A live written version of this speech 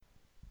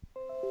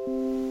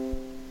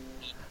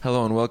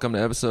Hello and welcome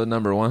to episode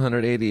number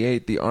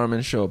 188, the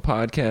Armin Show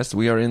podcast.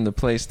 We are in the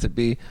place to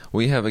be.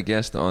 We have a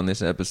guest on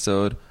this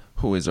episode.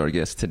 Who is our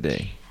guest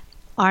today?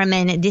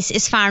 Armin, this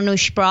is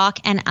Farnoosh Brock,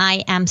 and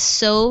I am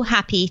so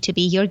happy to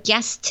be your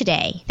guest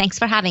today. Thanks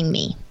for having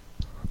me.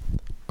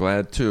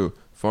 Glad to.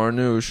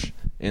 Farnoosh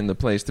in the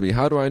place to be.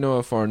 How do I know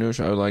of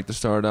Farnoosh? I would like to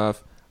start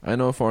off. I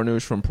know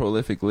Farnoosh from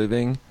Prolific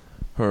Living,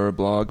 her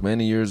blog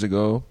many years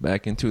ago,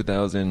 back in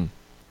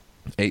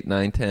 2008,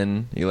 9,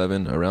 10,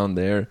 11, around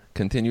there.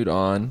 Continued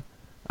on.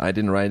 I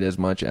didn't write as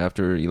much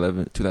after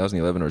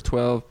 2011 or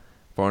 12.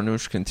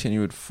 Farnoosh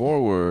continued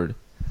forward.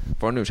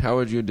 Farnoosh, how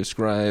would you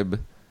describe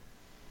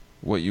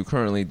what you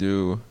currently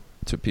do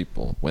to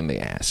people when they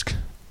ask?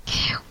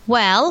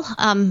 Well,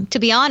 to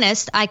be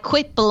honest, I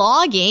quit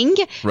blogging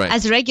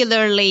as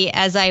regularly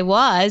as I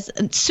was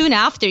soon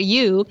after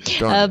you.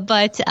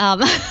 But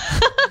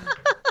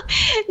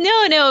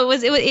no,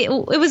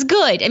 it was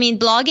good. I mean,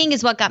 blogging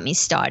is what got me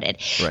started.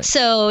 Right.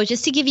 So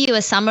just to give you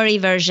a summary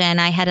version,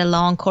 I had a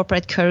long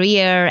corporate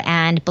career,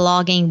 and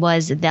blogging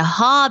was the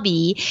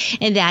hobby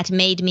that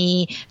made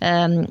me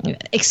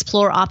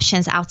explore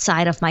options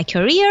outside of my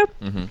career.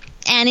 Mm-hmm.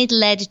 And it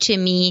led to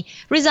me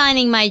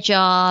resigning my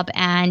job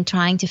and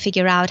trying to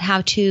figure out how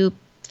to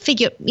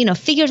figure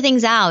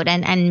things out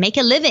and make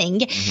a living,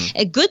 mm-hmm.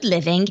 a good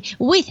living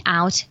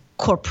without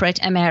corporate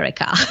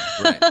America.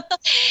 Right.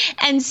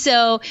 And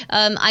so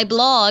I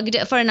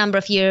blogged for a number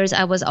of years.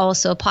 I was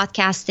also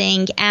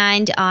podcasting,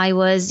 and I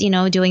was,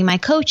 doing my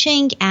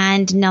coaching,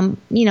 and,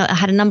 I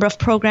had a number of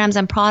programs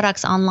and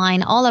products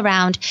online all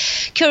around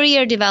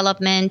career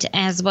development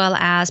as well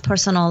as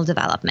personal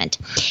development.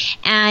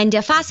 And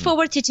fast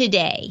forward to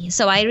today.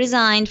 So I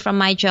resigned from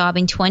my job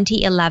in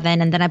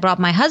 2011, and then I brought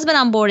my husband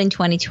on board in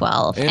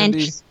 2012.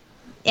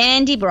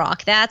 Andy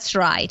Brock, that's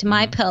right,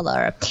 my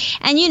pillar.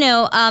 And,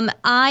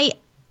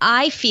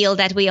 I feel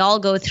that we all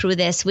go through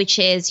this, which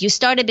is you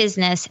start a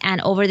business, and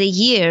over the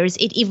years,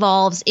 it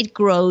evolves, it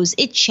grows,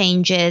 it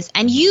changes,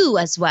 and you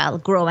as well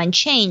grow and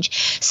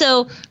change.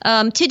 So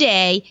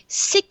today,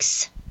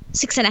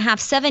 6.5,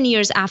 7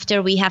 years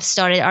after we have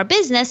started our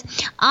business,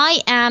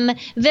 I am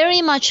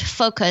very much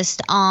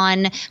focused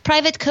on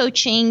private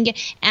coaching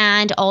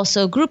and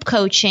also group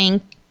coaching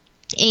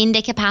in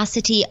the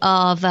capacity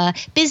of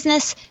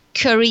business,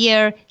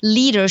 career,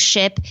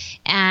 leadership,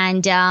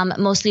 and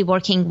mostly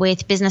working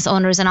with business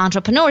owners and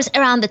entrepreneurs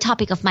around the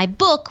topic of my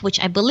book, which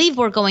I believe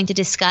we're going to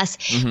discuss,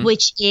 mm-hmm.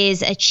 which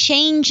is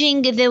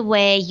changing the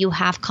way you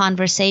have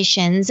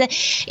conversations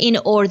in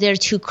order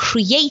to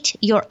create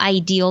your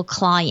ideal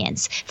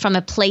clients from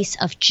a place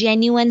of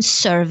genuine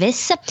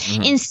service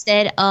mm-hmm.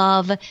 instead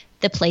of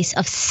the place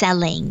of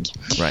selling.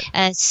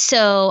 Right.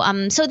 So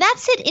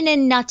that's it in a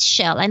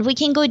nutshell, and we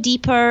can go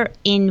deeper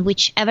in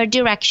whichever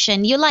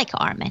direction you like,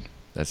 Armin.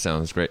 That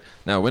sounds great.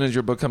 Now, when is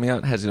your book coming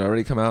out? Has it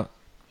already come out?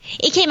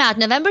 It came out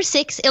November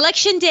 6th,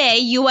 Election Day,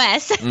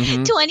 U.S.,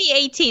 mm-hmm.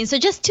 2018. So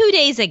just 2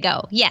 days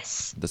ago.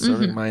 Yes. The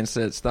Serving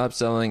Mindset, Stop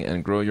Selling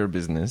and Grow Your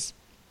Business.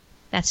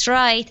 That's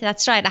right.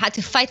 I had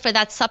to fight for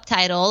that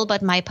subtitle,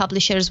 but my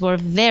publishers were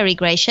very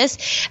gracious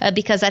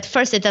because at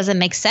first it doesn't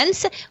make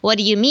sense. What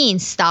do you mean,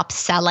 stop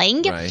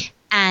selling? Right.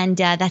 And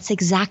that's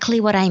exactly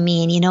what I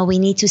mean. We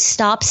need to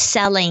stop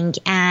selling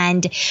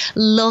and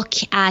look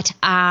at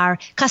our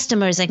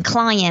customers and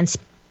clients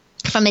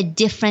from a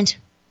different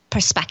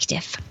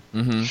perspective.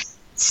 Mm-hmm.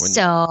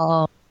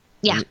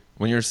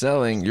 When you're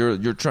selling,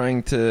 you're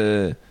trying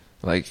to,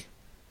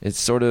 it's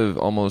sort of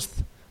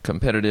almost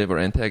competitive or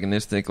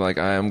antagonistic. Like,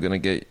 I am going to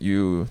get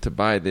you to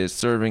buy this.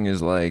 Serving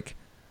is like,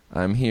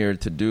 I'm here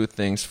to do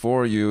things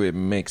for you. It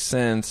makes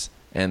sense.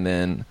 And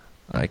then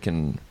I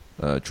can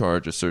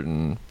charge a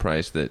certain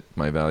price that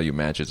my value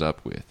matches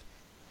up with.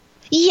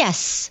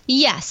 Yes.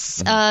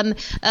 And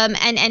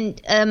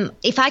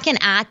if I can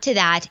add to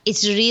that,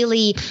 it's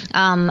really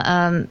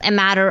a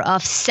matter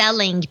of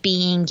selling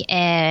being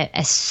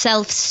a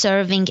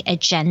self-serving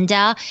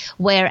agenda,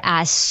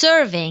 whereas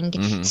serving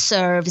mm-hmm.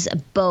 serves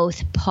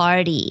both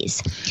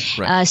parties.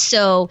 Right.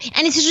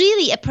 And it's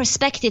really a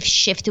perspective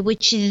shift,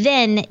 which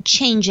then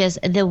changes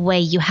the way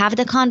you have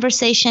the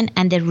conversation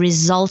and the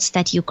results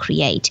that you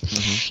create.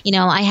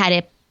 Mm-hmm. I had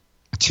a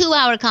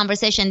 2-hour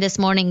conversation this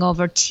morning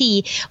over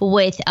tea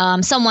with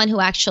someone who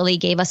actually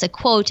gave us a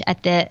quote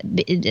at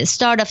the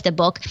start of the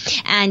book.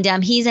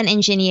 And he's an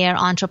engineer,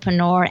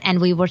 entrepreneur, and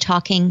we were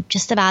talking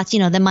just about, the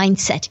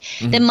mindset.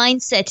 Mm-hmm. The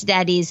mindset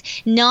that is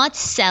not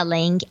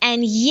selling,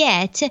 and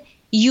yet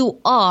you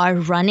are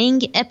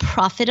running a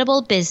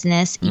profitable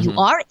business. Mm-hmm. You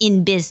are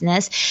in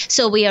business.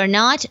 So we are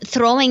not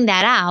throwing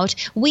that out.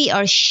 We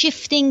are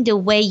shifting the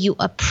way you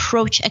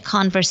approach a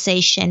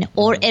conversation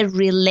or a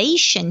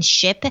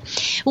relationship,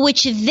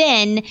 which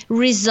then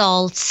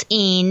results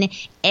in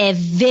a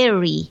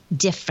very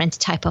different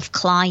type of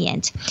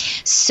client.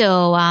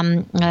 So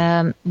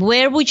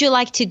where would you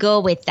like to go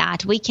with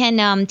that? We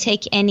can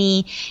take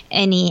any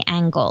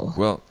angle.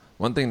 Well,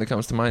 one thing that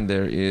comes to mind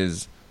there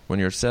is when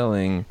you're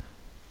selling,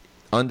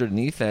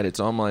 underneath that, it's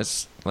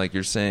almost like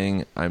you're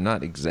saying, I'm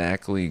not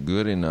exactly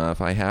good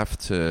enough. I have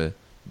to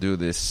do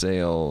this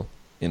sale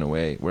in a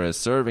way. Whereas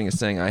serving is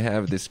saying, I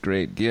have this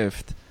great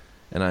gift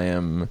and I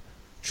am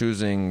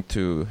choosing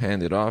to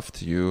hand it off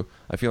to you.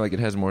 I feel like it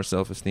has more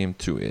self-esteem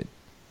to it.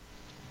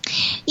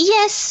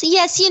 Yes.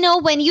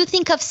 When you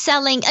think of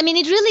selling, I mean,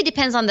 it really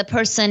depends on the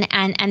person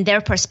and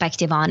their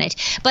perspective on it.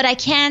 But I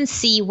can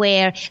see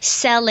where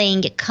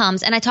selling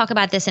comes, and I talk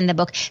about this in the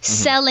book.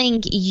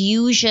 Selling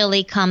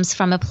usually comes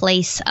from a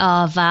place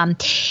of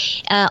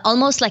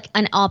almost like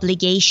an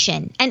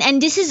obligation.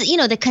 And this is,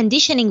 the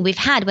conditioning we've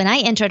had. When I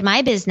entered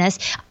my business,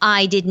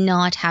 I did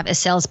not have a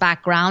sales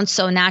background.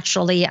 So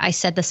naturally, I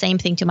said the same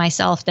thing to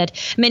myself that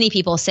many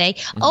people say,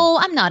 oh,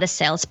 I'm not a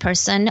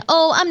salesperson.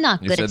 Oh, I'm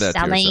not good at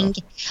selling.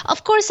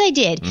 Of course I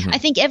did. I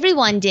think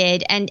everyone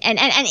did. And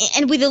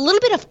with a little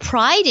bit of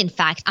pride, in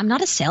fact, I'm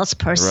not a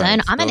salesperson.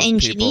 Right. I'm an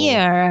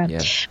engineer.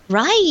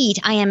 Right.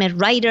 I am a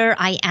writer.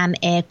 I am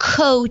a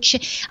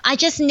coach. I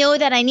just know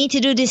that I need to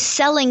do this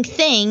selling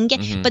thing,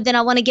 but then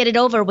I want to get it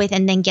over with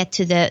and then get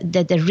to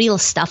the real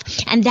stuff.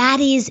 And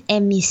that is a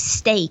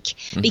mistake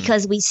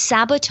because we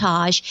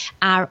sabotage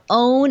our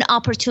own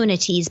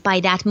opportunities by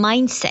that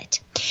mindset.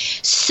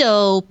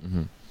 So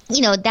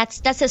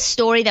that's a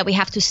story that we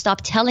have to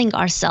stop telling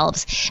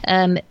ourselves.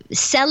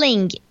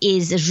 Selling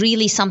is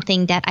really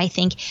something that I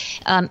think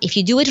if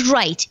you do it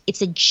right,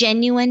 it's a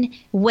genuine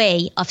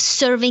way of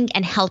serving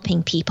and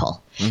helping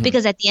people.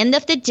 Because at the end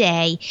of the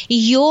day,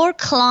 your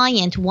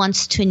client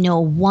wants to know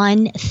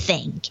one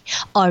thing.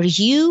 Are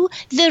you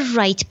the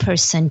right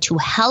person to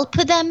help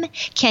them?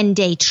 Can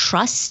they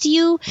trust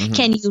you?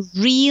 Can you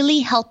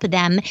really help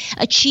them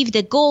achieve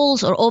the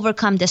goals or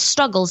overcome the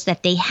struggles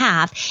that they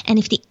have? And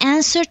if the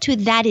answer to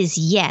that is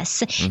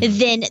yes,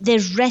 then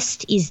the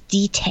rest is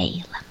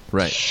detail.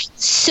 Right.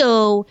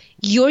 So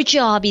your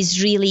job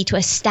is really to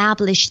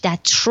establish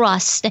that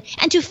trust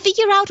and to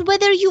figure out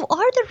whether you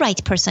are the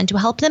right person to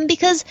help them,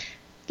 because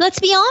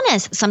let's be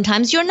honest,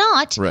 sometimes you're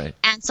not. Right.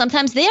 And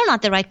sometimes they're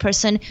not the right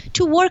person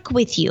to work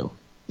with you.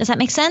 Does that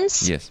make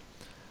sense? Yes.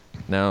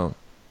 Now,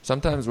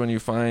 sometimes when you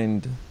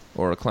find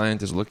or a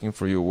client is looking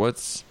for you,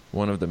 what's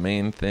one of the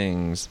main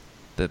things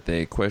that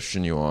they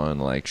question you on?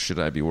 Like, should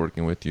I be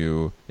working with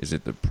you? Is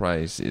it the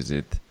price? Is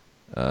it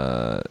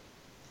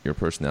your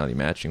personality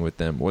matching with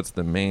them? What's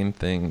the main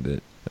thing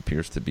that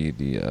appears to be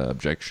the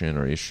objection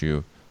or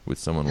issue with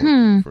someone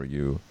working for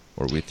you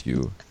or with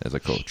you as a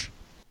coach?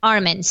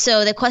 Armin,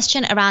 so the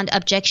question around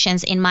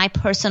objections in my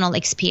personal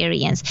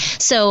experience.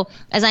 So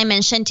as I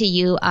mentioned to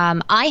you,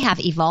 I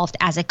have evolved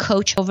as a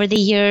coach over the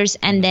years,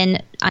 and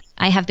then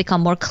I have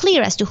become more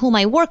clear as to whom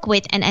I work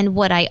with and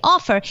what I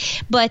offer.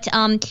 But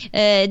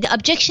the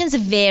objections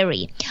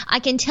vary. I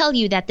can tell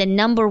you that the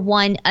number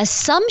one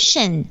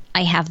assumption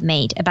I have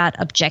made about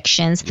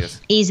objections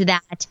is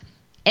that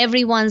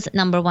everyone's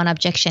number one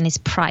objection is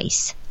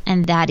price,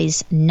 and that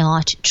is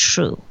not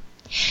true.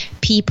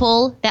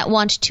 People that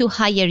want to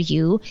hire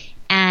you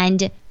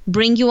and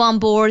bring you on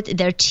board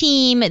their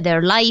team,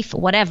 their life,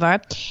 whatever,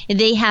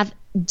 they have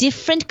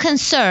different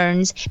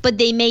concerns, but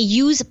they may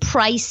use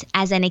price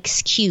as an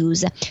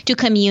excuse to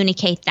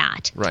communicate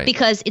that. Right.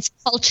 Because it's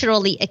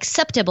culturally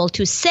acceptable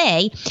to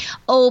say,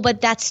 oh,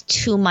 but that's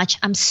too much.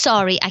 I'm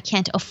sorry, I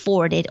can't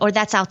afford it, or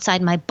that's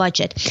outside my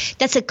budget.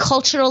 That's a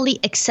culturally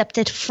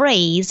accepted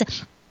phrase.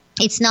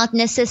 It's not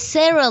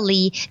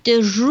necessarily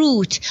the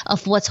root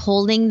of what's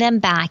holding them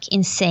back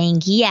in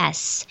saying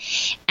yes.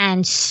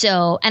 And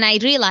I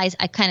realize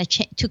I kind of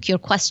took your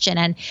question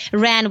and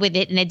ran with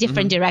it in a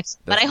different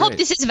direction. But I hope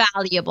this is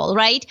valuable,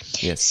 right?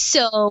 Yes.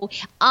 So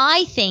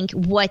I think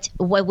what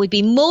would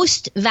be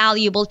most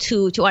valuable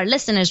to our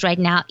listeners right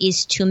now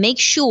is to make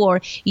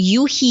sure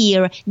you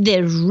hear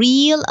the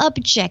real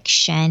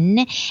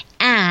objection.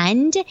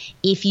 And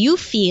if you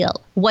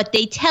feel what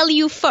they tell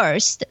you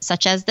first,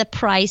 such as the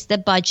price, the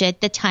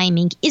budget, the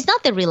timing, is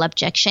not the real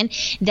objection,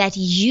 that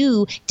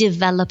you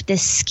develop the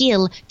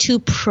skill to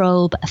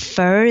probe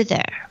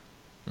further.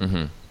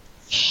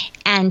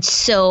 And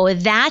so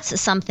that's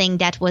something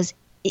that was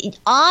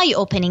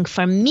eye-opening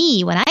for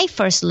me when I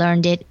first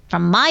learned it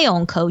from my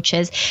own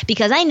coaches,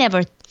 because I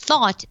never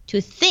thought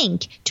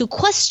to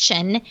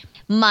question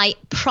my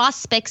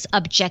prospect's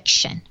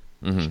objection.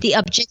 The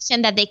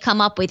objection that they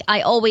come up with,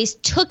 I always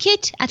took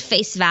it at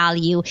face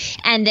value,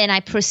 and then I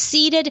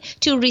proceeded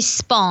to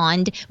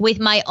respond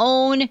with my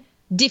own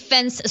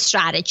defense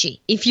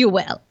strategy, if you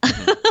will.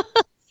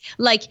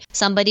 Like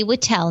somebody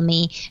would tell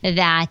me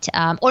that,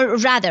 or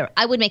rather,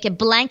 I would make a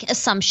blank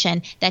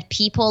assumption that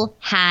people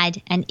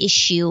had an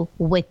issue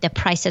with the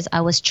prices I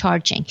was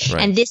charging.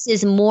 Right. And this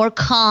is more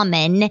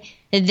common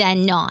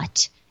than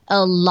not.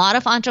 A lot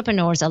of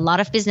entrepreneurs, a lot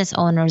of business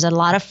owners, a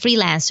lot of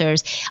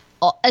freelancers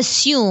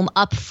assume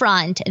up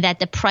front that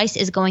the price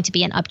is going to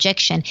be an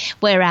objection,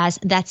 whereas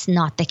that's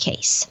not the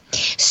case.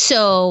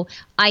 So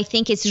I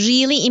think it's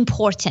really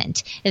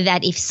important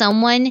that if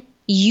someone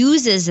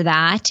uses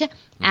that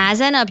as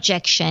an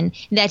objection,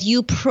 that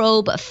you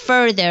probe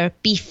further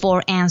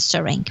before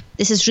answering.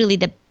 This is really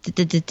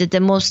the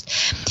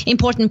most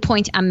important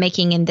point I'm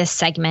making in this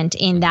segment,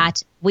 in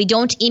that we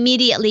don't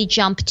immediately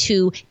jump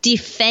to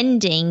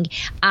defending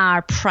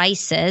our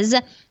prices.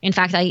 In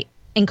fact,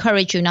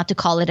 encourage you not to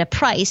call it a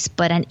price,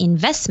 but an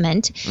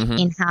investment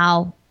in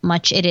how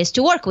much it is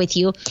to work with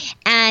you.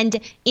 And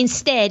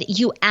instead,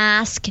 you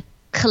ask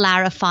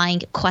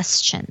clarifying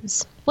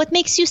questions. What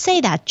makes you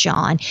say that,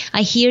 John?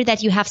 I hear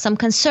that you have some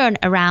concern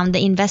around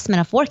the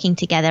investment of working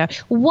together.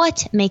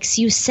 What makes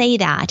you say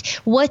that?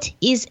 What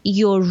is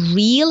your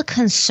real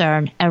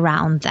concern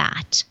around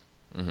that?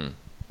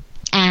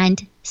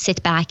 And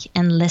sit back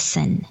and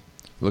listen.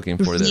 Looking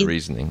for the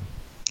reasoning.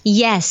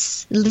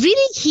 Yes,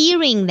 really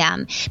hearing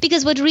them.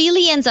 Because what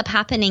really ends up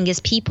happening is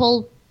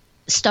people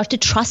start to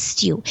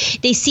trust you.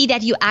 They see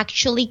that you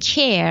actually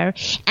care,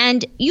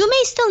 and you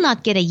may still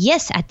not get a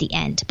yes at the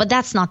end, but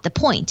that's not the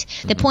point.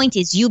 The point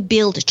is you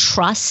build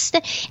trust,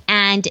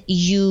 and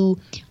you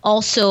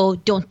also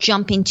don't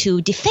jump into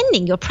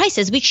defending your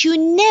prices, which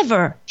you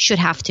never should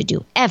have to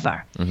do,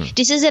 ever.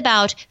 This is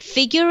about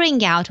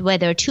figuring out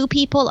whether two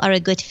people are a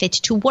good fit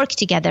to work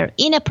together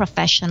in a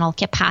professional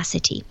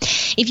capacity.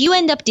 If you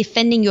end up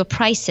defending your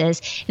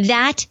prices,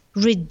 that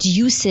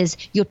reduces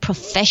your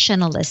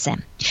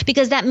professionalism,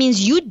 because that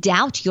means you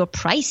doubt your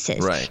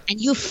prices,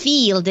 and you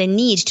feel the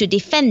need to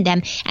defend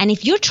them. And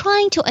if you're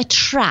trying to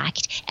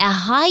attract a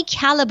high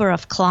caliber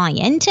of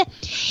client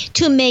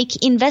to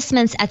make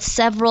investments at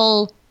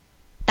several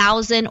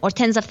thousand or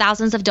tens of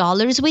thousands of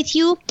dollars with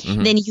you,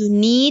 then you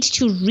need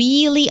to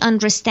really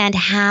understand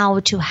how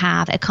to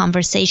have a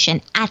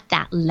conversation at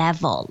that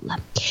level.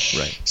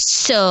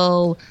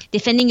 So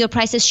defending your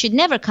prices should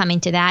never come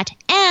into that.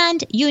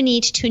 And you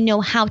need to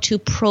know how to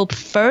probe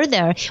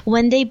further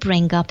when they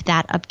bring up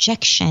that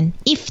objection,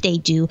 if they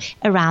do,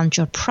 around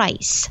your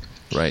price.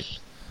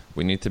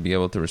 We need to be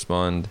able to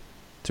respond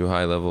to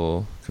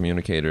high-level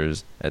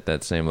communicators at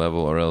that same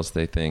level, or else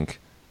they think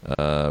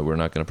we're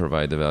not going to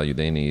provide the value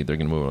they need. They're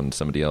going to move on to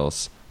somebody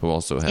else who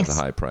also has a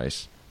high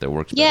price that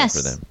works better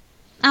for them.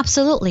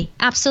 Absolutely.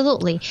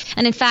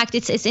 And in fact,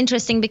 it's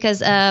interesting because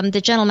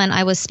the gentleman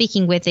I was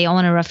speaking with, the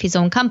owner of his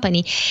own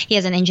company, he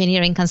has an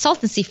engineering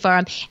consultancy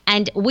firm,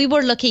 and we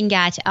were looking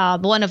at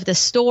one of the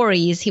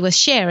stories he was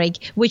sharing,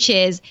 which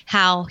is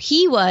how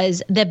he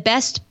was the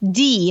best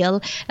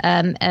deal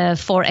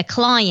for a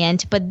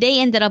client, but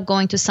they ended up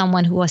going to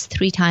someone who was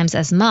 3 times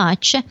as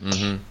much.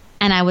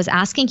 And I was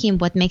asking him,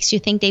 what makes you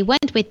think they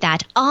went with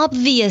that?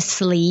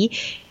 Obviously,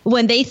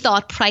 when they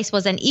thought price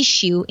was an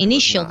issue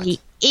initially,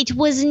 it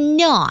was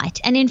not.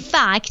 And in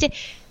fact,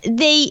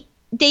 they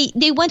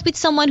went with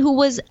someone who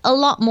was a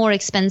lot more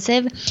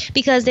expensive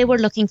because they were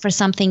looking for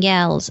something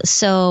else.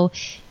 So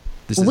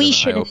this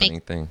is an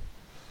eye-opening thing.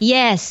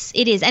 Yes,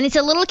 it is. And it's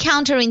a little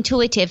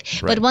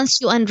counterintuitive. But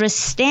once you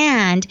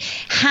understand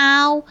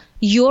how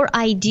your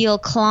ideal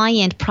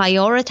client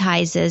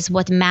prioritizes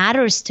what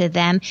matters to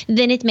them,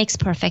 then it makes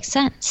perfect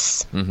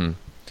sense.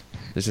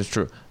 This is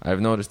true. I've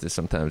noticed this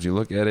sometimes. You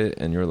look at it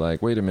and you're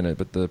like, wait a minute,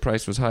 but the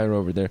price was higher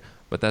over there.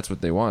 But that's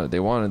what they wanted.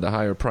 They wanted the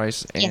higher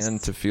price and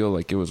to feel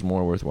like it was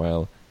more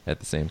worthwhile at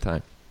the same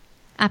time.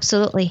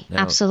 Absolutely.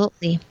 Now,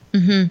 absolutely.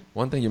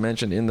 One thing you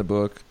mentioned in the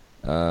book,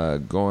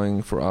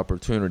 going for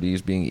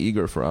opportunities, being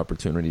eager for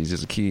opportunities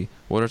is a key.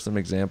 What are some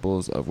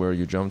examples of where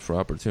you jumped for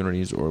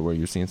opportunities, or where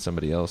you've seen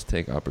somebody else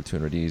take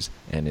opportunities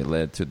and it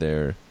led to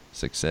their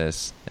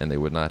success and they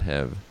would not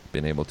have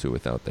been able to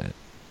without that?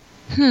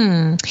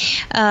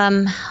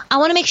 I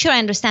want to make sure I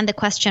understand the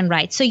question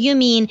right. So you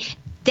mean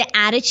the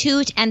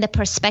attitude and the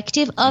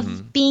perspective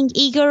of being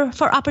eager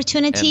for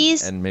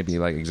opportunities? And maybe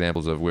like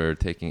examples of where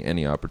taking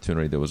any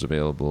opportunity that was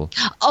available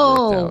worked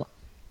out.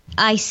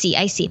 I see.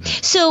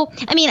 So,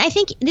 I mean, I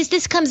think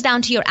this comes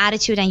down to your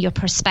attitude and your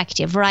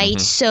perspective, right?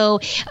 So,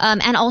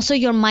 and also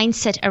your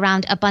mindset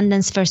around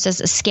abundance versus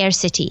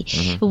scarcity,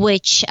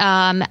 which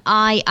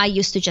I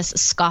used to just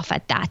scoff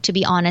at that, to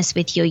be honest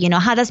with you. You know,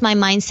 how does my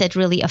mindset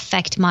really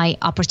affect my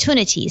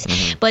opportunities?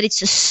 But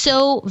it's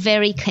so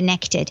very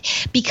connected,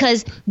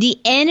 because the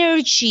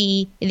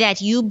energy that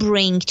you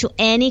bring to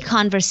any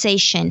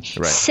conversation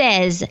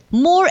says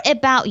more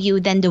about you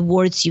than the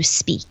words you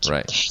speak.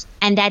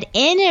 And that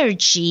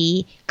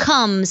energy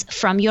comes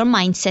from your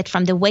mindset,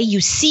 from the way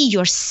you see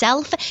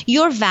yourself,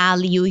 your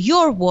value,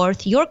 your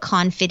worth, your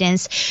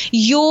confidence,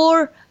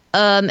 your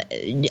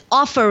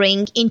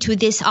offering into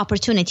this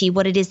opportunity,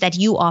 what it is that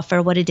you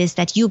offer, what it is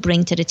that you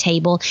bring to the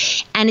table.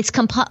 And it's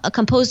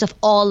composed of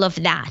all of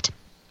that.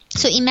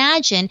 So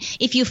imagine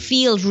if you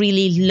feel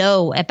really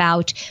low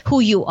about who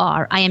you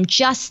are. I am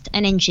just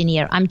an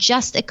engineer. I'm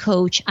just a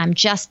coach. I'm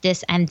just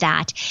this and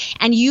that.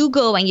 And you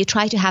go and you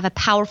try to have a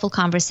powerful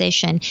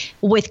conversation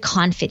with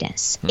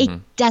confidence. It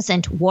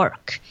doesn't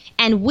work.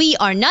 And we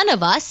are none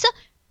of us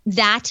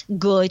that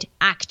good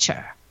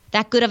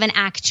of an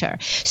actor.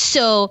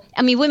 So,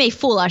 I mean, we may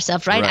fool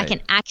ourselves, right? I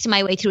can act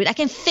my way through it. I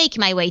can fake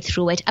my way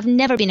through it. I've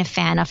never been a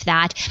fan of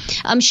that.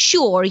 I'm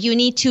sure you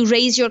need to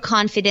raise your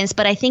confidence,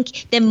 but I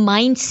think the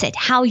mindset,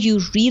 how you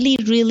really,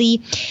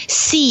 really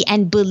see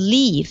and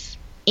believe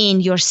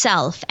in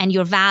yourself and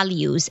your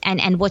values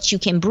and what you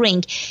can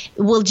bring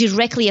will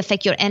directly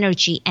affect your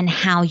energy and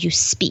how you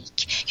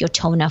speak, your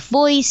tone of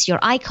voice, your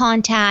eye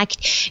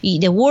contact,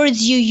 the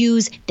words you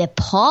use, the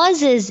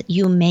pauses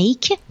you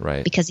make.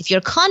 Right. Because if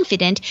you're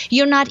confident,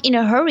 you're not in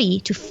a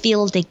hurry to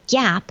fill the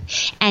gap,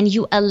 and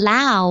you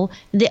allow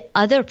the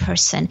other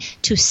person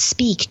to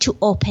speak, to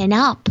open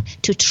up,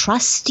 to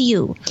trust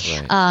you,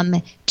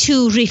 Right.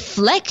 To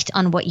reflect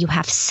on what you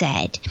have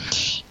said.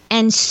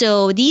 And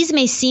so these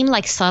may seem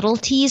like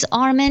subtleties,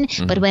 Armin,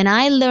 but when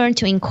I learned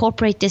to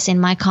incorporate this in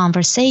my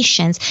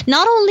conversations,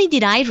 not only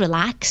did I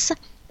relax,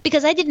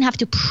 because I didn't have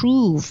to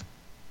prove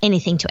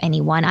anything to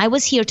anyone. I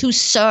was here to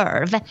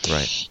serve.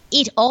 Right.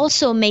 It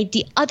also made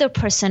the other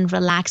person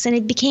relax, and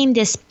it became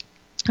this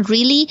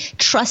really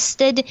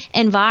trusted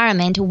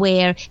environment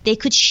where they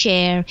could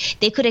share,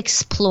 they could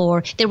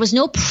explore. There was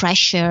no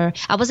pressure.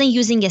 I wasn't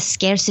using a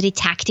scarcity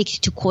tactic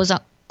to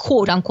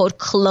quote unquote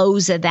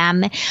close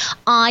them.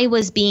 I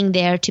was being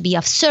there to be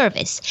of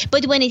service.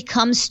 But when it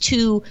comes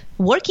to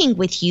working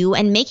with you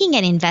and making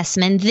an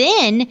investment,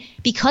 then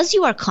because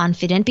you are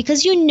confident,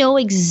 because you know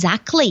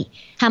exactly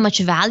how much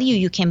value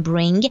you can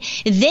bring,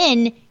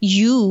 then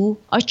you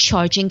are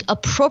charging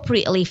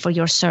appropriately for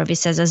your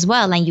services as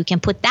well. And you can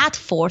put that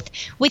forth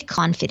with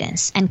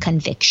confidence and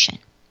conviction,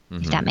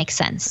 if that makes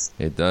sense.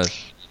 It does.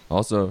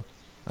 Also,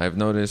 I've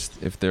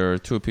noticed if there are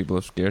two people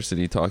of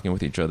scarcity talking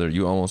with each other,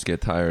 you almost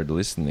get tired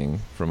listening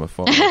from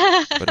afar.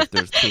 But if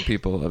there's two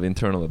people of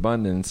internal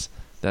abundance,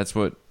 that's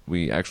what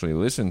we actually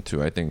listen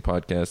to. I think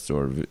podcasts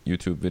or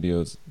YouTube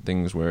videos,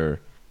 things where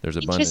there's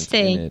abundance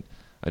in it.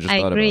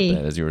 I thought agree.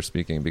 about that as you were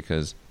speaking,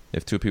 because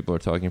if two people are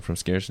talking from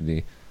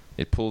scarcity,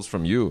 it pulls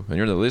from you, and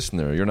you're the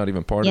listener. You're not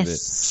even part of it.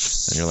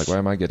 And you're like, why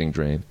am I getting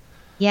drained?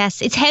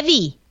 Yes, it's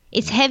heavy.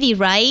 It's heavy,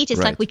 right? It's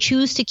Right. like we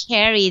choose to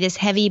carry this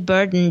heavy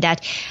burden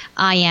that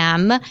I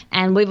am,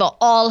 and we've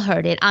all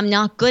heard it, I'm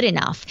not good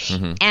enough.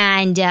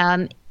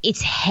 And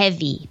it's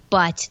heavy,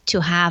 but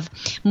to have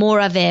more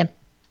of a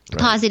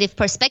positive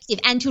perspective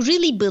and to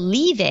really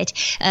believe it,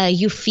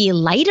 you feel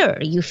lighter,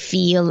 you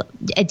feel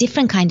a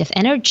different kind of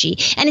energy.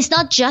 And it's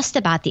not just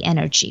about the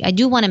energy. I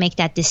do want to make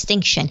that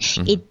distinction.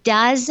 It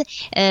does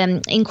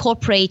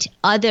incorporate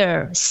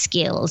other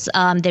skills.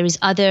 There is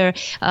other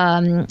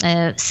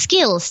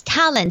skills,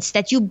 talents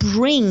that you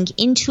bring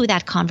into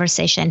that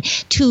conversation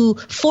to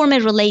form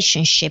a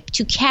relationship,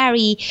 to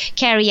carry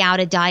out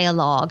a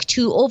dialogue,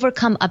 to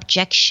overcome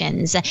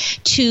objections,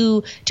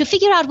 to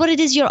figure out what it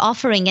is you're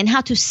offering and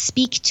how to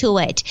speak to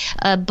it.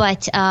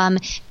 But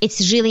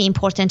it's really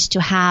important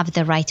to have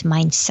the right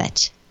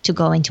mindset to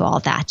go into all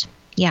that.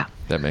 Yeah.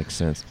 That makes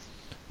sense.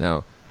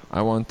 Now,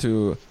 I want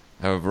to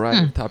have a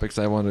variety of topics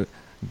I want to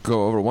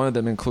go over. One of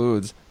them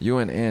includes you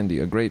and Andy,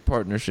 a great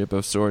partnership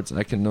of sorts.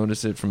 I can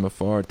notice it from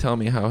afar. Tell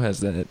me, how has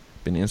that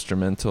been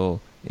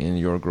instrumental in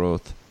your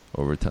growth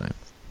over time?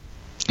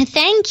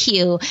 Thank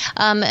you.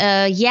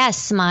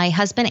 Yes, my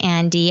husband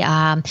Andy,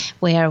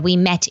 where we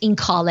met in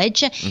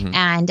college,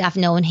 and I've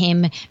known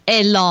him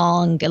a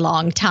long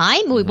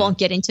time. We won't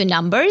get into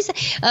numbers,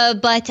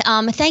 but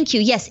thank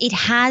you. Yes, it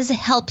has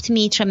helped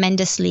me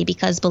tremendously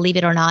because, believe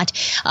it or not,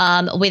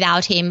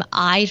 without him,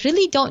 I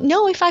really don't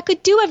know if I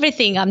could do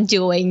everything I'm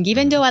doing.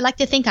 Even though I like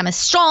to think I'm a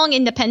strong,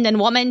 independent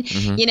woman,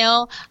 you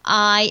know,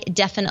 I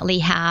definitely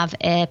have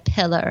a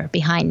pillar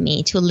behind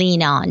me to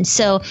lean on.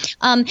 So,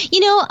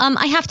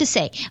 I have to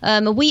say,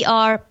 we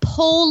are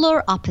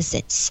polar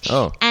opposites.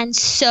 Oh. And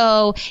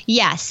so,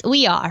 yes,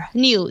 we are.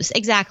 News,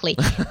 exactly.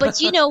 But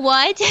you know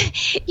what?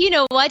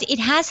 It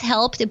has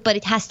helped, but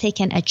it has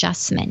taken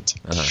adjustment.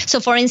 So,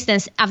 for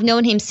instance, I've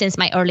known him since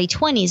my early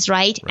 20s,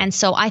 right? And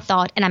so I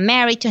thought, and I'm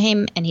married to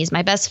him, and he's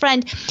my best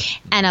friend,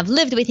 and I've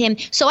lived with him.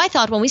 So I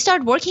thought when we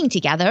start working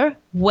together,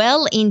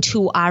 well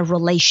into our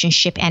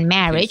relationship and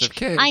marriage,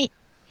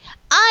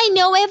 I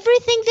know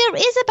everything there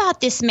is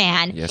about this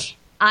man. Yes.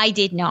 I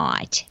did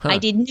not. I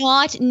did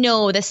not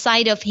know the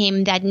side of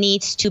him that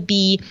needs to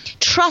be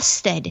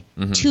trusted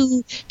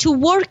to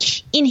work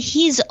in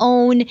his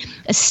own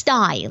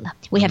style.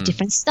 We have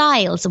different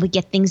styles. We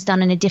get things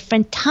done in a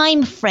different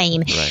time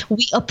frame. Right.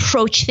 We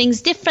approach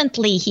things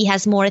differently. He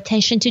has more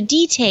attention to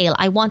detail.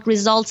 I want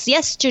results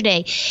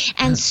yesterday.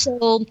 And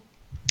so,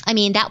 I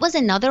mean, that was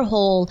another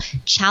whole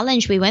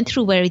challenge we went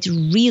through where it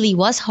really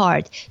was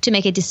hard to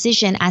make a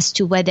decision as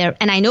to whether,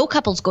 and I know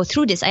couples go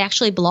through this, I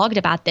actually blogged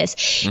about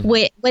this,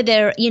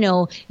 whether,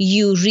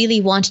 you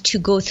really want to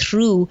go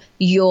through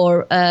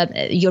your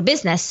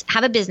business,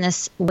 have a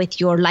business with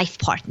your life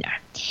partner,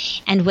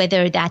 and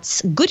whether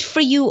that's good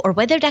for you or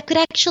whether that could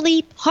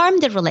actually harm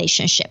the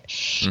relationship.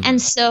 And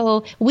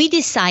so we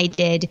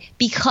decided,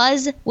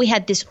 because we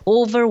had this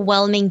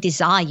overwhelming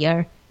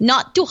desire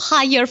not to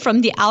hire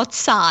from the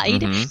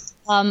outside.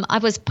 I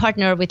was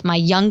partner with my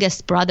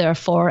youngest brother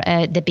for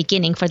the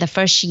beginning, for the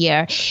first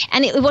year,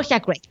 and it worked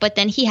out great. But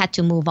then he had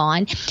to move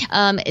on.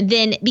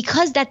 Then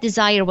because that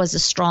desire was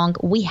strong,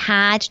 we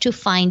had to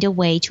find a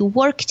way to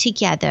work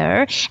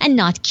together and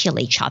not kill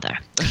each other.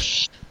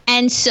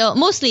 And so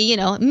mostly,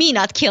 me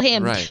not kill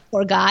him, Right.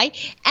 poor guy.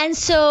 And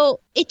so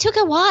it took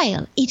a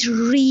while. It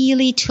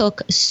really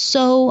took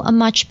so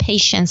much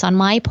patience on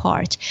my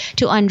part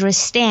to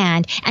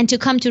understand and to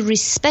come to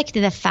respect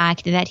the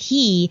fact that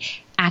he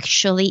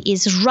actually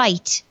is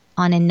right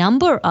on a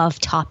number of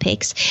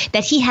topics,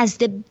 that he has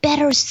the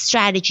better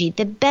strategy,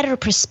 the better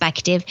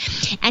perspective,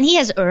 and he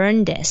has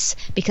earned this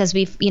because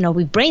we've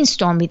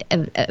brainstormed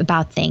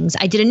about things.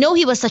 I didn't know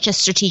he was such a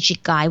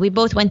strategic guy. We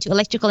both went to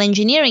electrical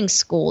engineering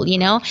school,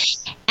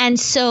 and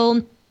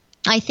so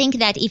I think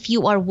that if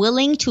you are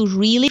willing to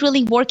really,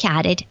 really work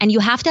at it, and you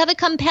have to have a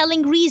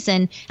compelling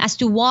reason as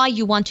to why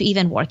you want to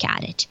even work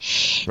at it,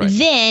 Right.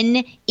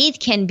 then it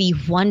can be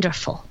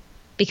wonderful.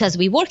 Because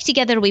we work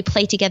together, we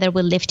play together,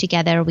 we live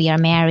together, we are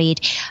married,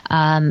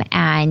 and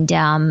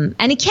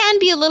it can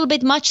be a little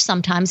bit much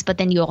sometimes. But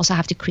then you also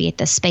have to create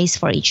the space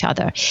for each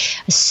other.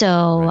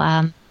 So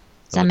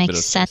does that make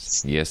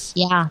sense? Yes.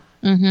 Yeah.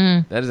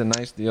 Mm-hmm. That is a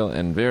nice deal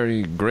and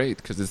very great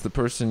because it's the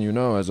person you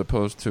know as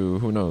opposed to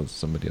who knows,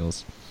 somebody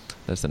else.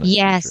 That's the nice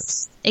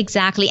Yes,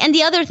 exactly. And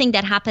the other thing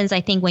that happens,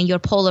 I think, when you're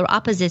polar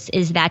opposites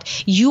is that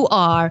you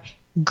are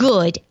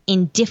good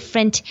in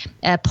different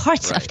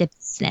parts of the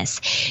business.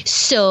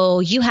 So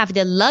you have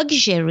the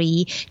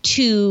luxury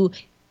to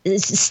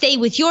stay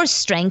with your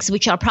strengths,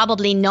 which are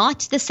probably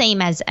not the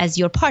same as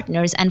your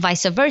partner's, and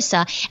vice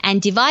versa,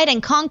 and divide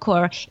and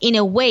conquer in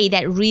a way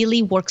that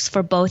really works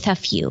for both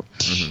of you.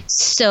 Mm-hmm.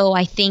 So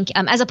I think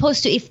as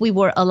opposed to if we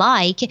were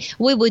alike,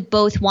 we would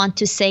both want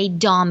to say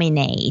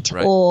dominate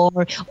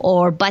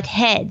or butt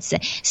heads.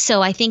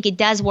 So I think it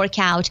does work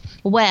out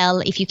well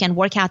if you can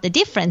work out the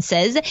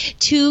differences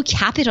to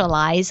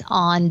capitalize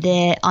on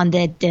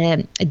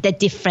the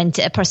different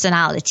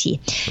personality.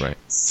 Right.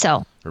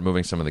 So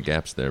removing some of the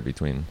gaps there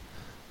between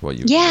what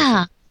you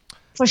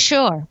for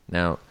sure.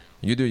 Now,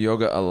 you do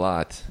yoga a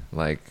lot,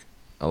 like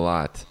a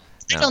lot.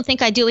 Now, I don't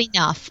think I do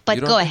enough, but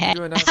go ahead.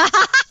 You do enough?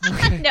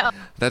 Okay. No.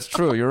 That's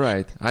true. You're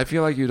right. I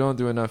feel like you don't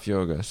do enough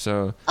yoga.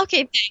 So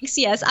okay, thanks.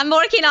 Yes, I'm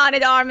working on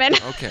it, Armin.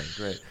 Okay,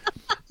 great.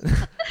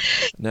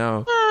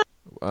 Now,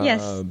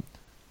 yes.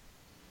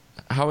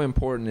 How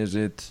important is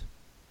it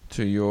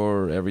to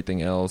your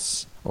everything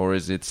else, or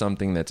is it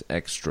something that's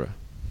extra?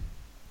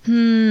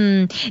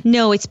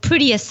 No, it's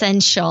pretty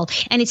essential.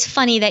 And it's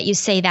funny that you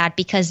say that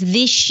because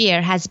this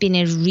year has been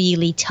a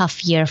really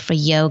tough year for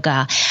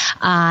yoga.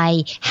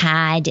 I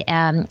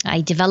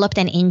developed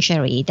an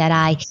injury that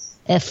I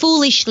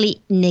foolishly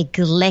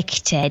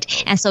neglected.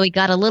 And so it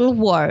got a little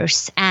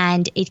worse.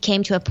 And it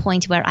came to a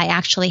point where I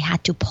actually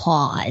had to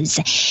pause.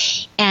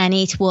 And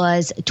it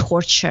was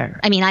torture.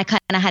 I mean, I kind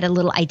of had a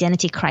little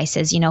identity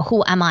crisis.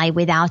 Who am I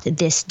without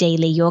this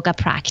daily yoga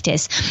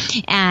practice?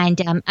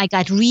 And I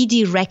got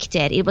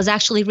redirected. It was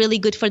actually really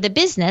good for the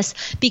business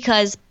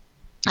because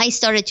I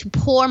started to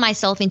pour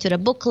myself into the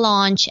book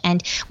launch,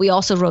 and we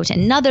also wrote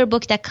another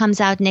book that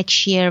comes out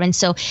next year. And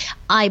so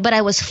I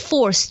was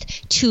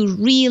forced to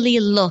really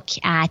look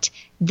at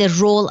the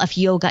role of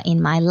yoga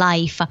in my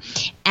life,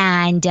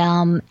 and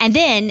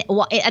then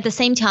at the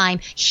same time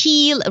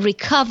heal,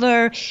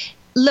 recover,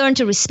 learn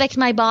to respect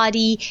my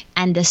body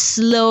and the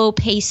slow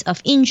pace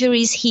of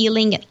injuries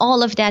healing and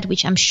all of that,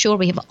 which I'm sure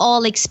we have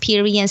all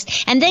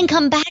experienced, and then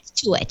come back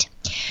to it.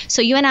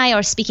 So you and I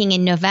are speaking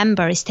in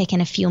November. It's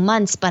taken a few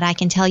months, but I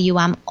can tell you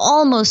I'm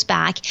almost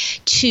back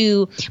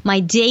to my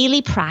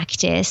daily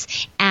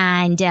practice,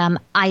 and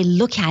I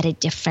look at it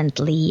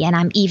differently, and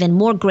I'm even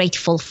more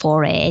grateful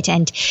for it.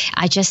 And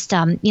I just,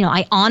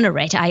 I honor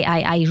it.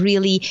 I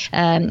really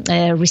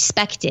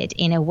respect it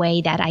in a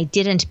way that I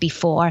didn't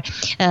before,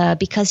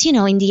 because,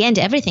 in the end,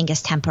 everything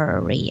is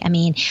temporary. I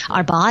mean,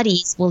 our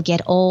bodies will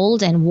get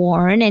old and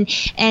worn,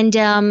 and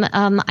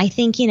I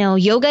think,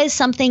 yoga is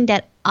something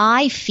that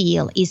I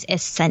feel is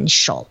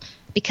essential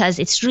because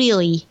it's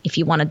really, if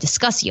you want to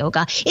discuss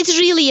yoga, it's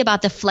really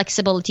about the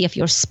flexibility of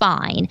your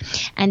spine.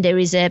 And there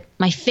is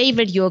my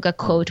favorite yoga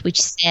quote,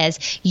 which says,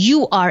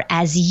 "You are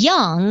as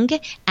young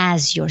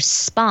as your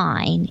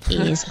spine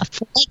is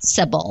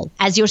flexible,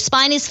 as your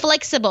spine is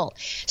flexible."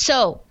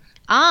 So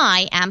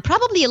I am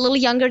probably a little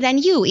younger than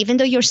you, even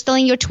though you're still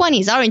in your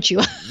 20s, aren't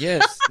you?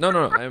 Yes. No,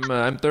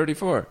 I'm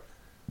 34.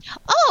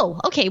 Oh,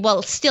 okay.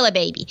 Well, still a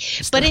baby.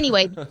 But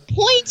anyway, the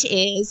point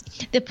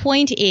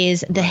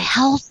is the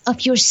health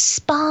of your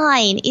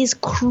spine is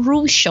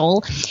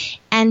crucial.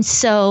 And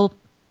so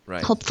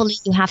hopefully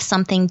you have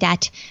something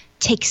that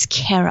takes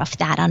care of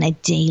that on a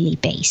daily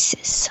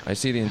basis. I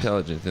see the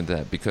intelligence in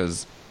that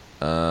because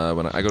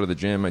when I go to the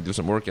gym, I do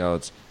some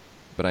workouts,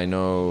 but I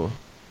know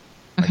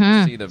I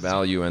can see the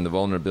value and the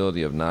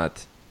vulnerability of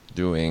not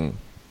doing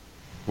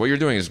what you're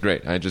doing is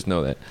great. I just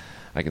know that.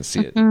 I can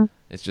see it.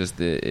 It's just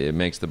it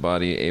makes the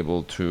body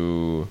able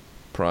to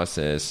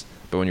process.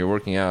 But when you're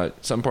working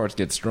out, some parts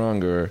get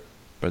stronger,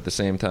 but at the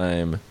same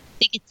time,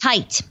 They get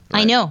tight.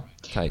 Right. I know.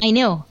 Tight. I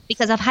know,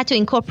 because I've had to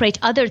incorporate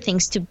other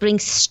things to bring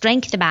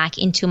strength back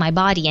into my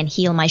body and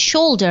heal my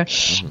shoulder.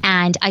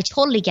 And I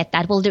totally get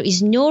that. Well, there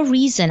is no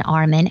reason,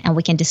 Armin, and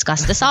we can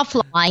discuss this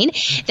offline,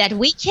 that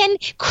we can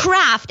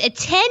craft a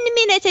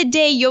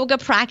 10-minute-a-day yoga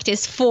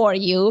practice for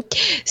you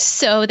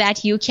so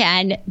that you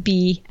can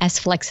be as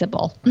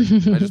flexible.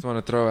 I just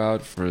want to throw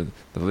out for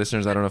the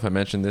listeners, I don't know if I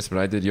mentioned this, but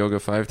I did yoga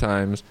 5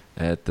 times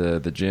at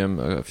the gym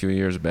a few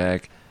years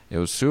back. It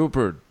was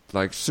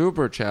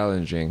super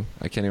challenging.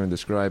 I can't even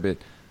describe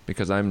it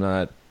because I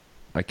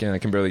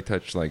can barely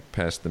touch like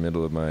past the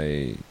middle of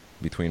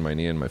between my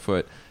knee and my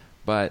foot,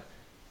 but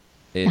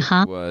it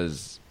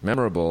was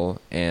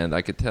memorable, and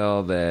I could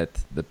tell that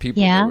the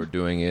people that were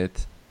doing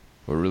it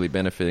were really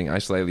benefiting. I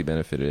slightly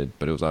benefited,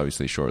 but it was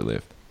obviously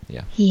short-lived.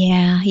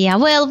 Yeah.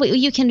 Well,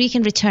 you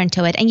can return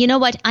to it, and you know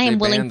what? I am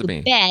willing to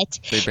bet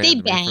they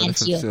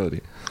banned you.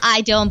 Facility.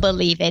 I don't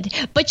believe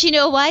it, but you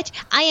know what?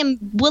 I am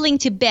willing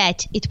to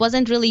bet it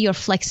wasn't really your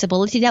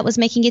flexibility that was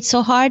making it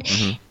so hard.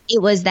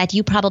 It was that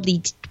you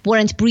probably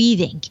weren't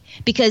breathing,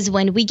 because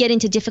when we get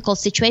into difficult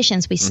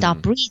situations, we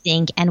stop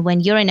breathing, and when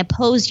you're in a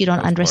pose you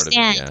don't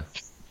understand.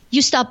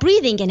 You stop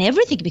breathing and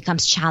everything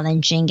becomes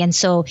challenging. And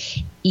so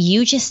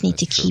you just need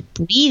to keep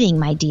breathing,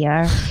 my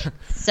dear.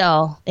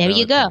 So there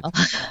you go.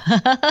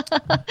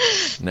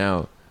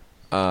 Now,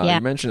 you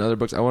mentioned other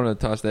books. I want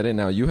to toss that in.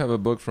 Now, you have a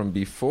book from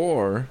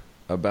before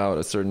about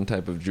a certain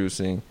type of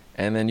juicing,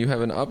 and then you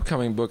have an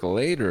upcoming book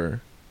later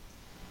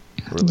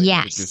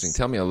related to juicing.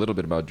 Tell me a little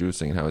bit about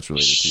juicing and how it's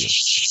related to you.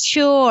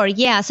 Sure.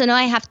 Yeah. So now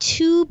I have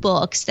 2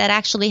 books that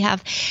actually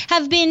have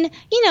been,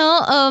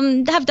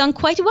 have done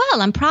quite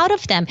well. I'm proud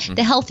of them.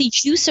 The Healthy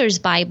Juicer's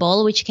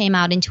Bible, which came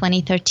out in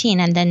 2013,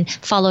 and then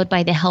followed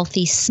by the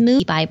Healthy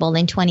Smoothie Bible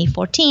in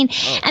 2014.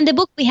 And the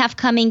book we have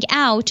coming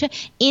out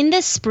in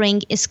the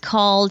spring is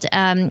called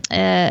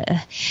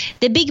The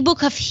Big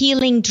Book of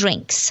Healing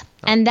Drinks.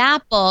 And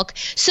that book,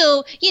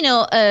 so,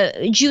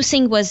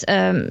 juicing was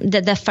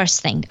the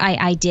first thing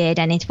I did,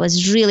 and it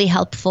was really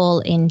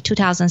helpful. In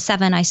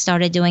 2007, I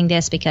started doing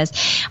this because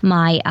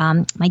my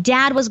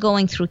dad was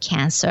going through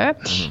cancer,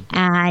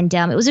 and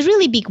it was a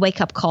really big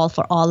wake-up call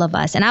for all of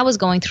us. And I was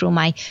going through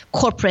my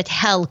corporate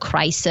hell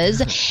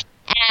crisis.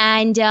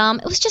 And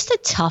it was just a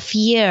tough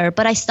year,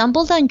 but I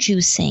stumbled on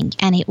juicing,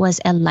 and it was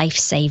a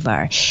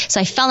lifesaver.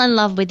 So I fell in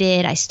love with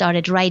it. I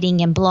started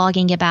writing and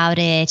blogging about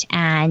it,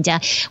 and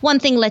one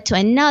thing led to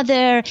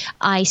another.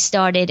 I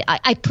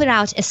put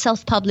out a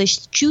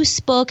self-published juice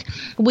book,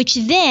 which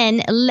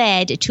then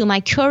led to my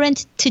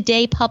current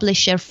Today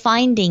publisher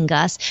finding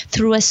us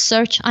through a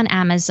search on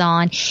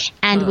Amazon.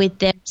 And with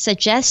their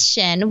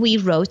suggestion, we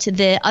wrote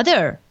the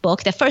other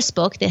book, the first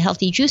book, The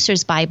Healthy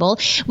Juicer's Bible,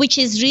 which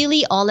is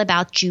really all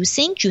about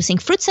juicing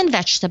fruits and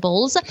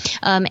vegetables,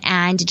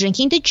 and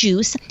drinking the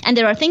juice. And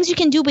there are things you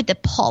can do with the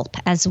pulp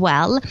as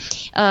well.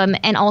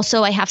 And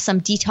also I have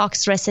some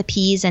detox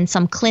recipes and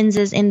some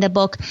cleanses in the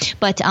book.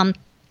 But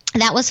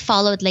that was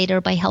followed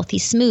later by Healthy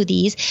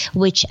Smoothies,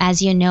 which,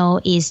 as you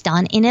know, is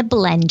done in a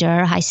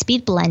blender,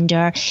 high-speed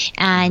blender,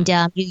 and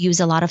you use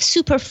a lot of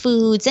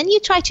superfoods, and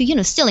you try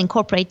to, still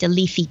incorporate the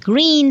leafy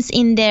greens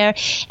in there.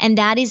 And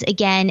that is,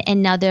 again,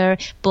 another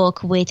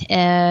book with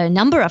a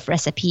number of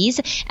recipes,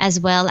 as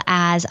well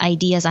as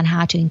ideas on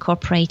how to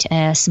incorporate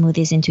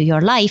smoothies into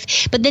your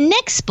life. But the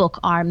next book,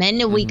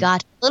 Armin, we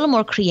got a little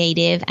more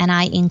creative, and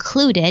I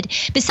included,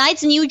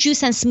 besides new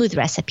juice and smooth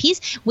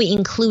recipes, we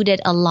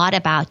included a lot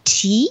about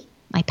tea.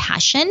 My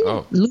passion,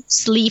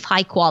 loose leaf,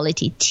 high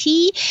quality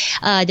tea,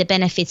 the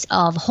benefits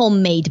of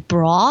homemade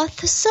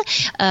broths.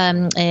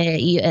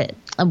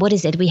 What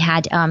is it? We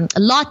had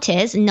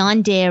lattes,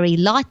 non-dairy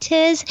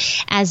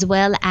lattes, as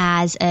well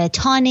as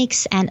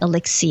tonics and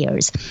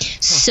elixirs.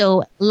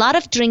 So a lot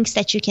of drinks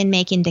that you can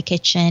make in the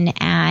kitchen,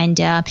 and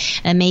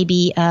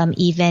maybe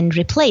even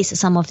replace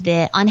some of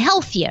the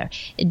unhealthier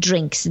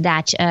drinks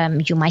that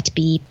you might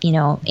be,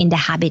 in the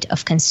habit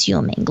of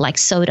consuming, like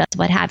sodas,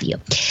 what have you.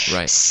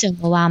 Right.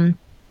 So,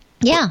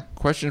 yeah.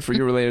 Question for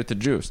you related to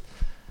juice.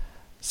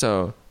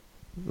 So,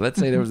 let's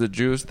say there was a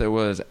juice that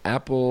was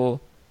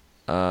apple,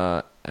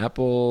 and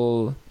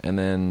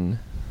then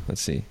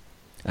let's see,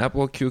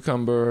 apple,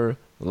 cucumber,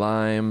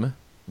 lime,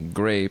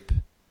 grape,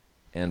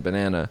 and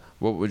banana.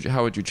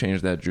 How would you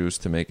change that juice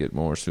to make it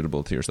more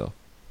suitable to yourself?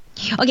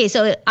 Okay,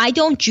 so I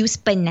don't juice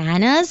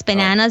bananas.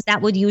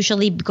 That would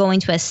usually go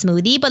into a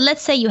smoothie. But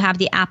let's say you have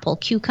the apple,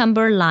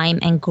 cucumber, lime,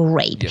 and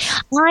grape.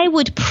 Yes. I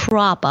would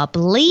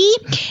probably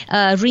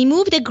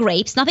remove the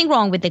grapes. Nothing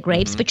wrong with the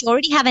grapes, but you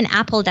already have an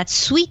apple that's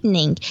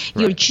sweetening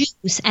your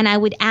juice. And I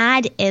would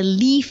add a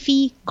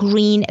leafy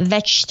green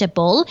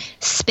vegetable.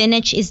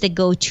 Spinach is the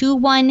go-to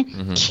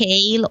one.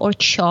 Kale or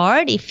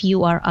chard if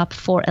you are up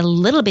for a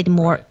little bit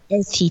more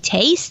earthy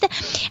taste.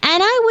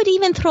 And I would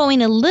even throw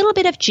in a little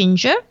bit of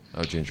ginger.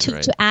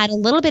 To add a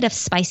little bit of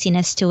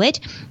spiciness to it,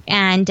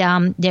 and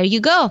there you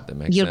go.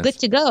 You're sense. Good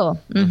to go.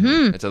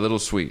 It's a little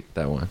sweet,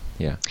 that one.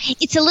 Yeah.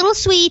 It's a little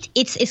sweet.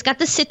 It's got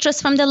the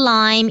citrus from the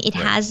lime. It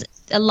has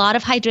a lot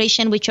of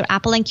hydration with your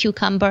apple and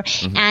cucumber,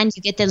 and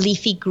you get the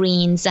leafy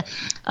greens.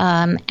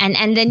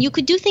 And then you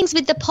could do things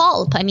with the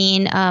pulp. I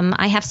mean,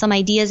 I have some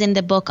ideas in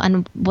the book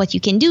on what you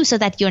can do so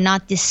that you're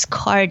not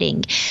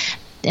discarding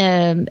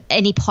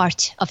any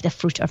part of the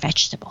fruit or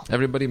vegetable.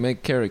 Everybody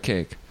make carrot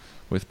cake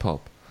with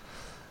pulp.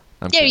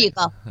 There you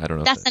go. I don't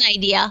know. That's an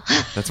idea.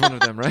 That's one of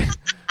them, right?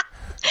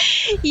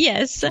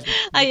 Yes,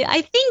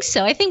 I think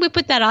so. I think we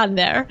put that on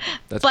there.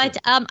 But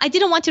I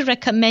didn't want to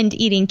recommend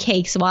eating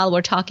cakes while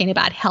we're talking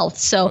about health,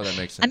 so that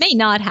makes sense. I may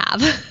not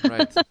have.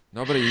 Right.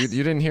 Nobody, you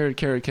didn't hear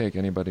carrot cake,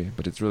 anybody,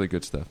 but it's really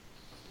good stuff.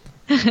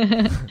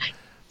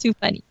 Too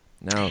funny.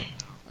 Now,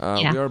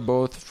 we are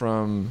both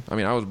from, I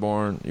mean, I was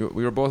born,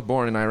 we were both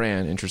born in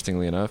Iran,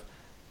 interestingly enough.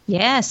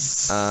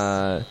 Yes.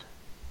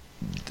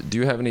 Do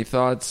you have any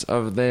thoughts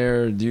of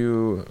there? Do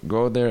you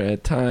go there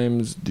at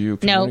times? Do you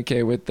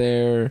communicate with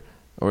there?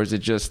 Or is it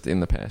just in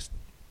the past?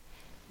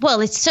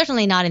 Well, it's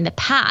certainly not in the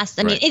past.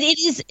 I mean,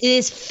 it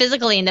is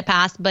physically in the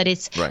past, but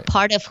it's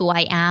part of who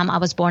I am. I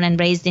was born and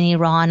raised in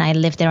Iran. I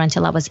lived there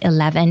until I was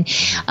 11.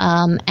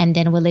 And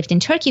then we lived in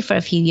Turkey for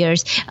a few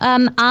years.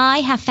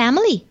 I have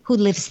family who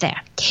lives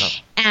there. Oh.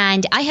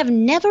 And I have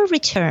never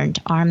returned,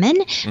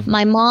 Armin.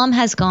 My mom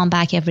has gone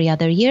back every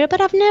other year,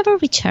 but I've never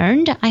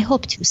returned. I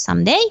hope to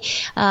someday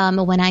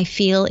when I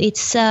feel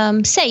it's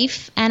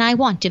safe and I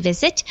want to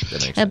visit.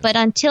 But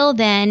until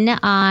then,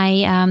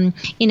 I'm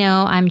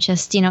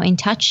just, in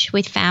touch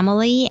with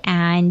family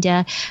and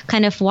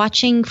kind of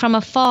watching from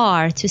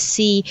afar to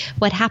see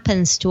what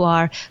happens to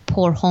our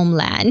poor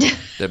homeland.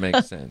 That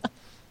makes sense.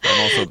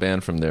 I'm also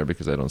banned from there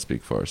because I don't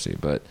speak Farsi,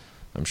 but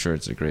I'm sure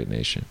it's a great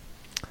nation.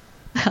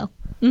 Well,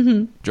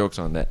 jokes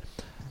on that.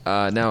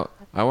 Now,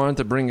 I wanted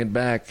to bring it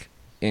back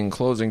in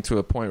closing to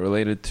a point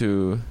related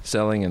to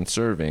selling and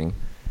serving.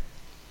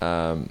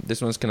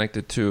 This one's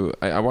connected to,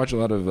 I watch a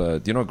lot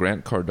of, do you know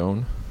Grant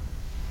Cardone?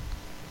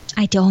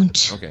 I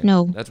don't. Okay.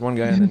 No. That's one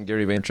guy, and then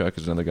Gary Vaynerchuk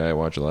is another guy I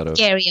watch a lot of.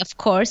 Gary, of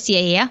course.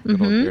 Yeah.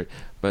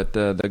 But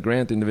the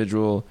Grant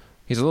individual,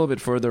 he's a little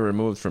bit further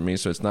removed from me,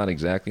 so it's not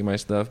exactly my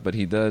stuff, but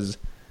he does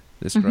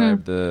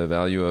describe the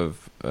value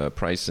of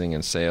pricing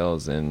and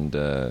sales and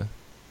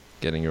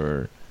getting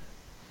your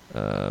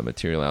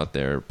material out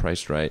there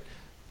priced right.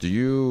 How do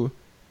you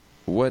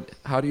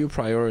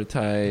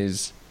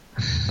prioritize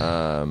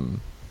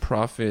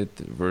profit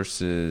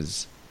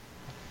versus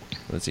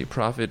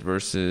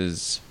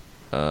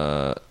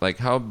like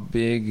how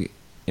big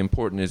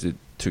important is it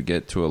to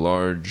get to a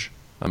large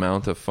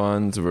amount of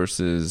funds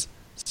versus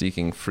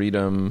seeking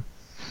freedom?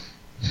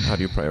 How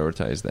do you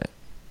prioritize that?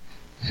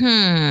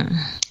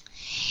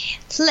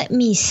 Let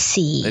me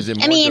see. Is it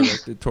more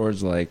directed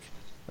towards like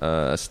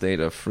a state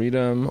of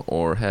freedom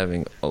or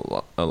having a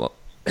lot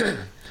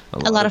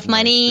of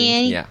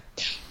money?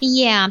 Yeah.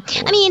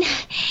 I mean,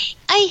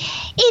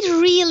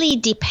 it really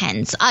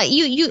depends.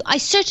 I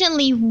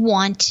certainly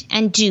want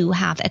and do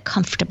have a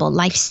comfortable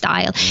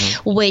lifestyle,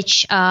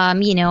 which,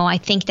 I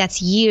think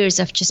that's years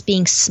of just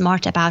being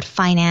smart about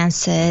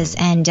finances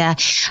and being,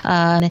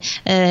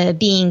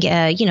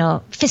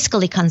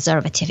 fiscally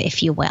conservative,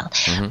 if you will.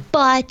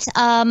 But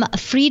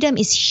freedom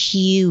is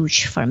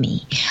huge for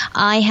me.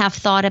 I have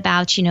thought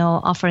about,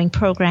 offering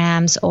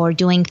programs or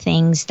doing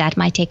things that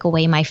might take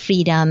away my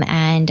freedom,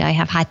 and I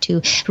have had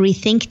to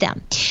rethink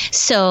them.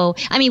 So,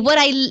 I mean,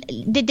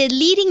 the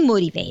leading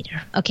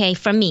motivator,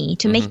 for me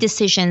to make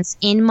decisions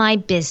in my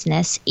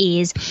business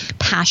is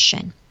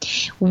passion.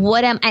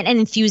 And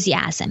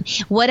enthusiasm.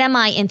 What am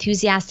I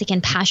enthusiastic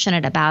and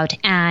passionate about?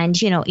 And,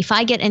 if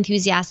I get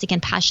enthusiastic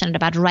and passionate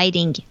about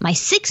writing my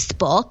 6th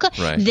book,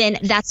 then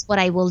that's what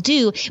I will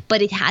do.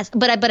 But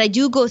I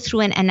do go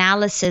through an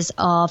analysis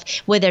of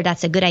whether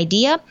that's a good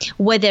idea,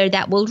 whether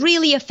that will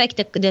really affect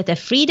the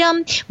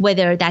freedom,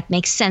 whether that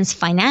makes sense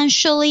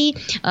financially,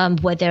 and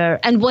what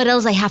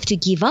else I have to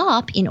give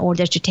up in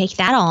order to take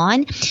that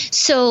on.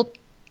 So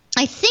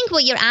I think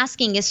what you're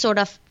asking is sort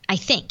of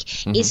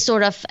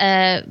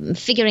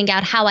figuring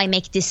out how I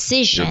make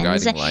decisions. Your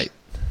guiding light.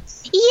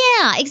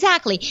 Yeah,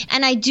 exactly.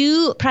 And I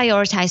do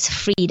prioritize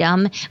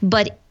freedom,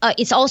 but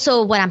it's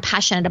also what I'm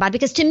passionate about.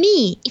 Because to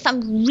me, if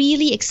I'm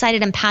really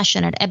excited and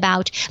passionate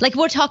about, like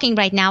we're talking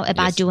right now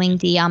about doing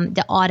the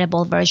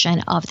Audible version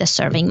of the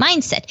Serving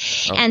Mindset.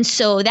 And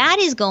so that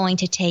is going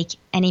to take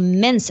an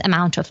immense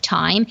amount of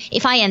time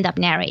if I end up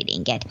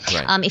narrating it.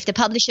 If the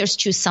publishers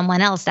choose someone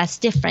else, that's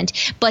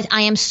different. But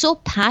I am so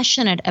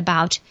passionate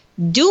about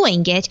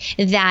doing it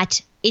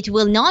that it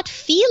will not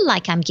feel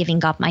like I'm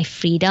giving up my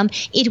freedom.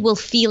 It will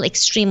feel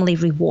extremely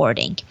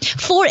rewarding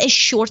for a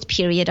short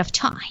period of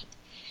time.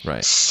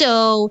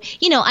 So,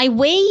 I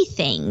weigh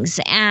things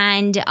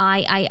and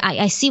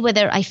I see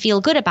whether I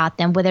feel good about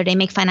them, whether they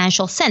make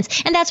financial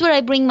sense. And that's where I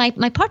bring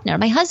my partner,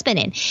 my husband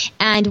in,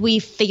 and we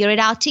figure it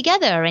out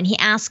together. And he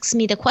asks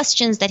me the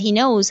questions that he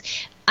knows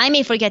I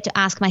may forget to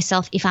ask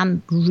myself if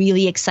I'm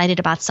really excited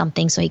about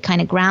something. So he kind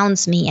of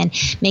grounds me and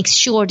makes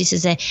sure this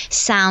is a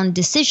sound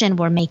decision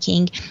we're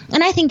making.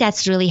 And I think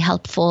that's really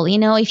helpful.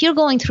 If you're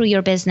going through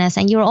your business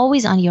and you're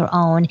always on your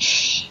own,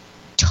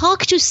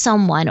 talk to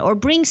someone or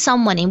bring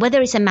someone in,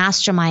 whether it's a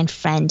mastermind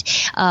friend,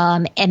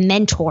 a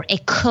mentor, a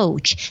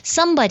coach,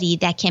 somebody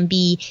that can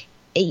be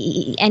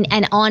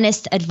an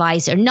honest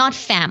advisor, not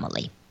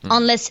family.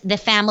 Unless the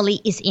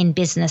family is in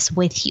business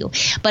with you.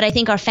 But I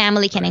think our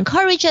family can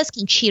encourage us,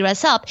 can cheer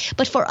us up.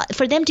 But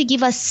for them to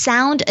give us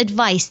sound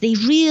advice, they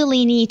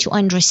really need to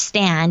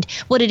understand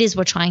what it is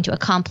we're trying to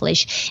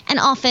accomplish. And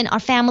often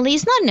our family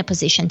is not in a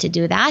position to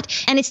do that.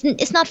 And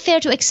it's not fair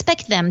to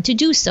expect them to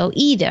do so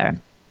either.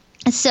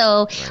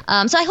 So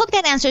I hope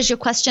that answers your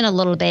question a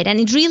little bit. And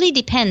it really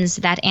depends,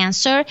 that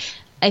answer.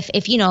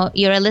 If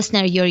you're a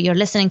listener, you're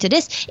listening to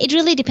this, it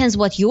really depends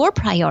what your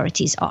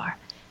priorities are.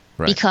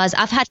 Right. Because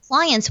I've had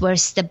clients where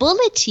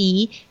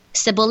stability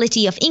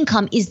of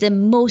income is the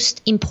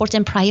most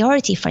important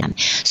priority for them.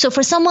 So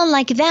for someone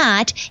like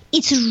that,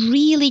 it's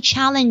really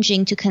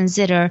challenging to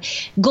consider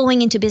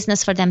going into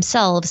business for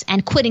themselves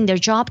and quitting their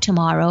job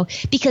tomorrow,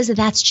 because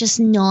that's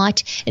just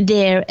not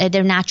their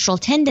natural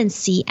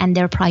tendency and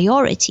their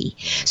priority.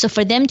 So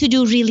for them to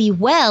do really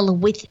well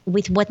with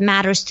what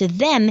matters to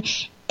them,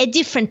 a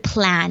different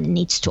plan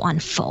needs to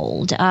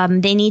unfold.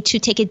 They need to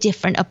take a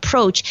different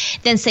approach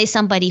than, say,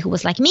 somebody who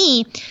was like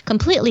me,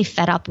 completely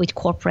fed up with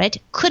corporate,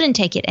 couldn't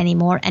take it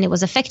anymore, and it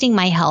was affecting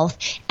my health,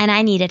 and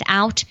I needed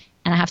out.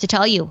 And I have to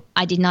tell you,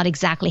 I did not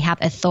exactly have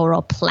a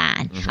thorough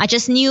plan. I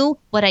just knew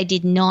what I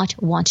did not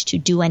want to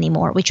do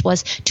anymore, which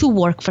was to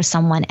work for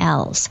someone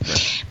else.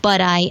 But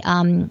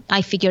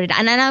I figured it,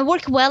 and I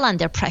work well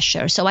under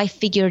pressure, so I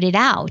figured it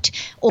out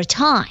over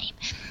time.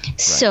 Right.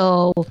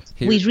 So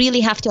we really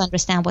have to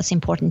understand what's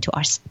important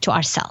to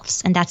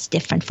ourselves, and that's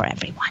different for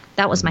everyone.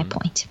 That was my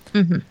point.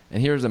 And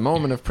here's a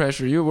moment of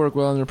pressure. You work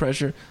well under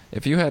pressure.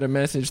 If you had a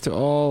message to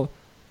all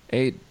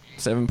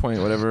 7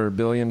 point whatever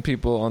billion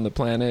people on the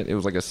planet, it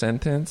was like a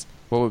sentence,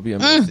 what would be a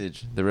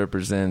message that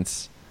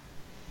represents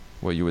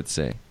what you would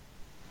say?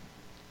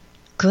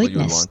 Goodness what you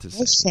would want to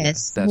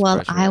say. Yeah,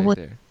 well, I would.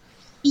 There.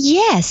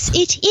 Yes,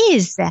 it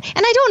is. And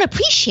I don't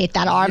appreciate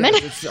that, Armin.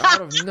 Yes, it's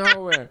out of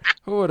nowhere.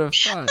 Who would have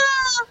thought?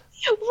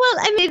 Well,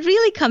 I mean, it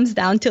really comes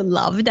down to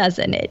love,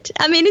 doesn't it?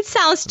 I mean, it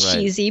sounds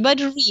cheesy, but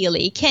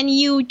really, can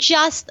you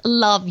just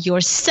love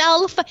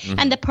yourself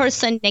and the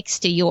person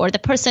next to you, or the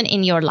person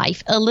in your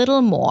life, a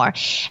little more,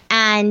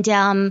 and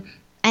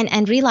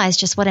realize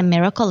just what a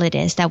miracle it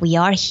is that we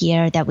are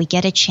here, that we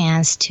get a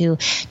chance to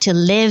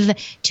live,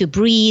 to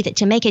breathe,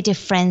 to make a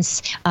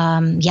difference.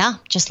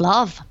 Just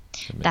love.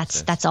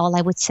 That's all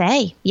I would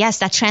say. Yes,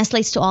 that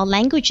translates to all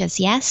languages.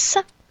 Yes.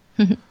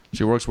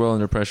 She works well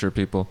under pressure,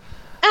 people.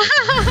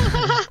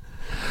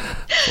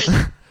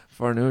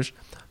 Farnoosh,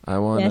 I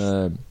want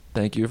to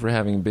thank you for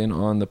having been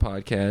on the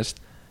podcast,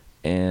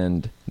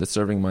 and the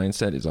Serving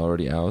Mindset is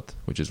already out,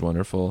 which is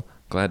wonderful.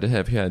 Glad to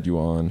have had you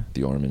on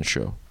the Armin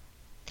Show.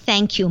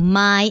 Thank you.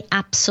 My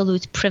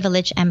absolute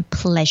privilege and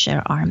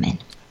pleasure, Armin.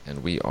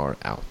 And we are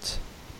out.